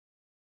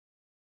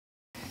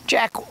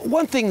Jack,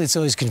 one thing that's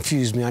always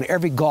confused me on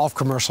every golf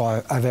commercial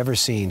I've ever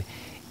seen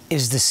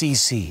is the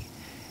CC.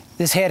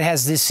 This head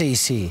has this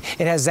CC,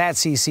 it has that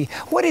CC.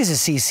 What is a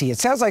CC? It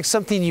sounds like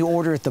something you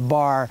order at the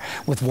bar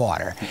with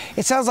water.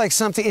 It sounds like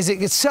something, is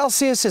it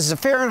Celsius, is it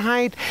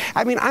Fahrenheit?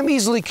 I mean, I'm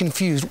easily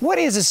confused. What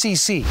is a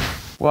CC?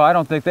 Well, I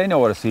don't think they know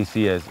what a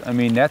CC is. I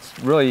mean, that's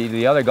really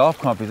the other golf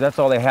companies, that's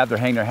all they have to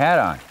hang their hat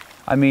on.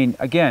 I mean,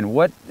 again,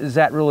 what does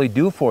that really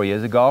do for you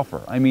as a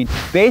golfer? I mean,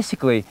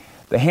 basically,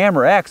 the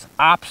HammerX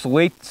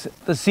obsoletes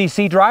the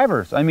CC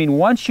drivers. I mean,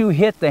 once you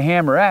hit the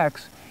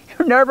HammerX,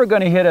 you're never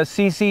going to hit a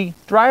CC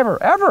driver,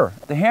 ever.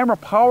 The Hammer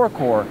Power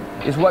Core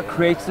is what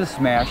creates the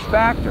smash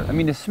factor. I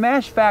mean, the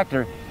smash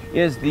factor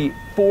is the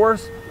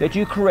force that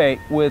you create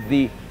with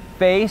the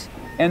face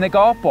and the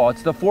golf ball.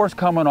 It's the force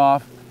coming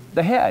off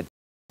the head.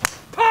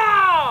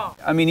 Pow!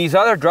 I mean, these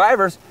other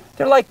drivers,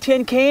 they're like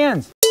tin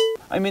cans.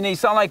 I mean, they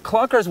sound like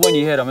clunkers when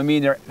you hit them. I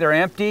mean, they're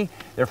empty,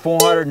 they're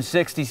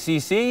 460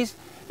 cc's.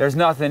 There's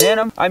nothing in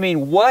them. I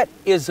mean, what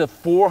is a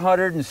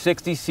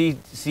 460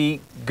 cc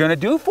gonna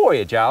do for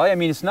you, Jolly? I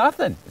mean, it's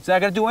nothing. It's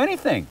not gonna do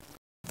anything.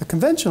 The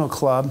conventional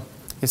club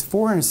is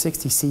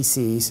 460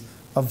 cc's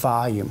of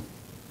volume.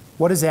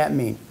 What does that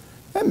mean?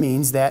 That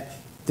means that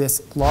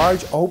this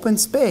large open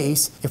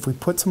space, if we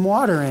put some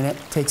water in it,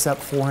 takes up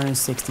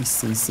 460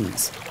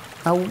 cc's.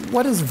 Now,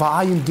 what does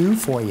volume do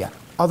for you,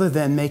 other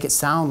than make it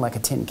sound like a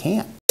tin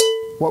can?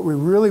 What we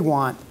really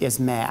want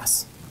is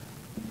mass.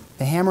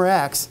 The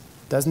HammerX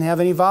doesn't have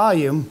any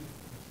volume,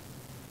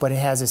 but it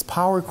has this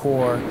power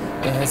core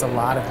that has a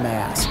lot of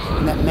mass.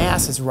 And that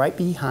mass is right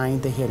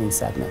behind the hitting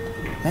segment.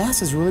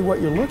 Mass is really what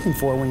you're looking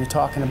for when you're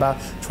talking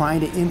about trying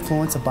to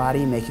influence a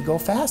body and make it go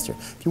faster.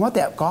 If you want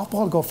that golf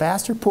ball to go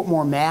faster, put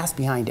more mass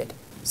behind it.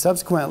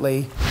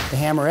 Subsequently, the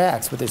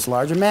HammerX, with its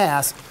larger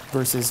mass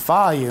versus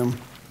volume,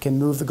 can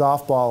move the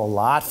golf ball a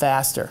lot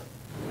faster.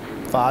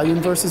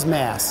 Volume versus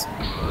mass.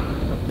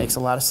 Makes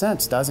a lot of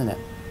sense, doesn't it?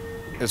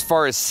 As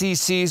far as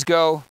CCs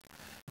go,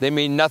 they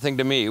mean nothing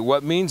to me.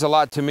 What means a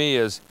lot to me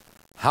is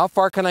how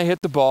far can I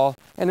hit the ball,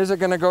 and is it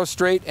going to go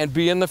straight and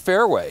be in the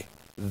fairway?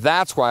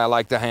 That's why I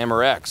like the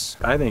HammerX.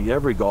 I think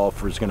every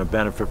golfer is going to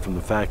benefit from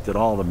the fact that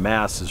all the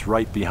mass is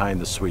right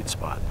behind the sweet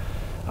spot.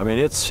 I mean,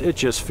 it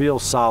just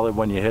feels solid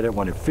when you hit it.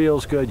 When it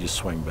feels good, you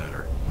swing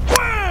better.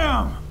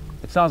 Wham!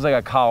 It sounds like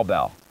a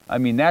cowbell. I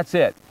mean, that's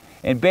it.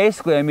 And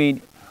basically, I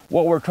mean,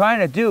 what we're trying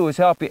to do is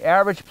help the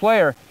average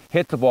player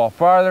hit the ball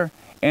farther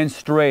and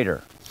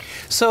straighter.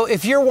 So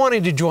if you're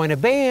wanting to join a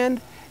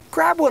band,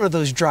 grab one of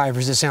those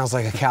drivers that sounds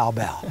like a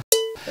cowbell.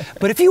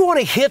 But if you want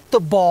to hit the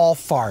ball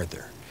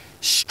farther,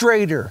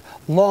 straighter,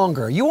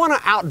 longer, you want to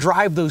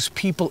outdrive those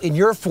people in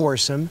your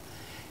foursome,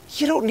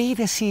 you don't need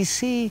a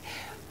CC.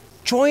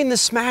 Join the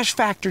Smash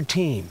Factor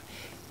team.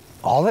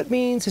 All it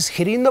means is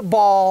hitting the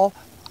ball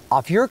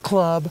off your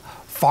club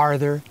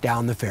farther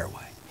down the fairway.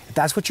 If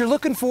that's what you're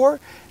looking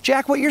for,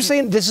 Jack, what you're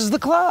saying, this is the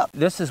club.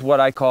 This is what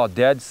I call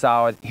dead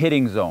solid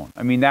hitting zone.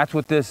 I mean, that's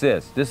what this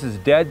is. This is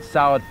dead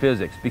solid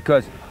physics,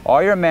 because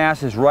all your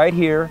mass is right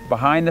here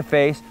behind the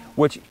face,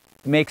 which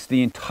makes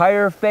the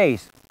entire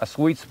face a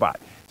sweet spot.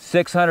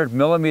 600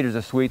 millimeters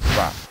a sweet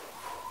spot.